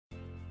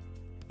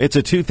It's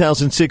a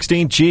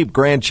 2016 Jeep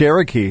Grand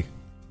Cherokee.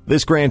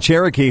 This Grand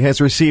Cherokee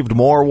has received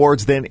more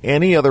awards than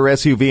any other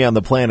SUV on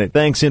the planet,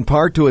 thanks in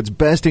part to its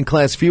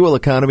best-in-class fuel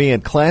economy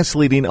and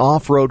class-leading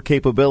off-road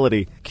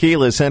capability.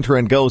 Keyless Enter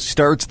and Go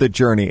starts the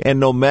journey, and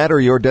no matter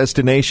your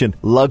destination,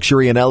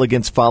 luxury and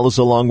elegance follows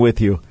along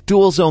with you.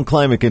 Dual-zone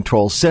climate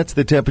control sets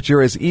the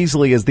temperature as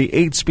easily as the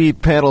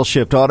 8-speed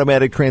paddle-shift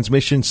automatic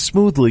transmission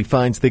smoothly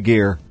finds the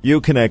gear.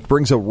 Uconnect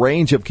brings a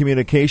range of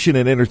communication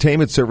and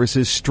entertainment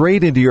services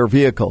straight into your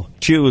vehicle.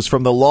 Choose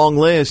from the long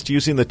list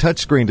using the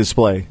touchscreen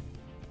display.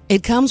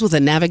 It comes with a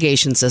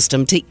navigation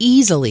system to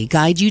easily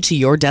guide you to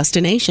your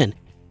destination.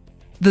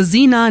 The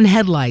xenon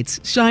headlights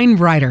shine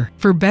brighter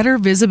for better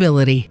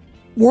visibility.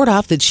 Ward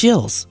off the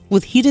chills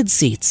with heated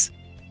seats.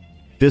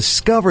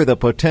 Discover the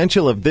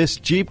potential of this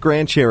Jeep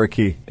Grand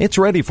Cherokee. It's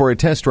ready for a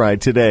test ride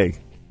today.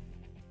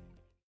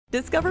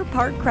 Discover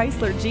Park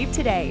Chrysler Jeep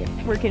today.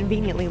 We're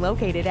conveniently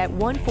located at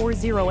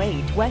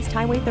 1408 West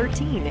Highway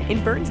 13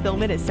 in Burnsville,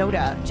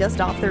 Minnesota,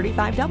 just off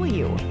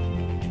 35W.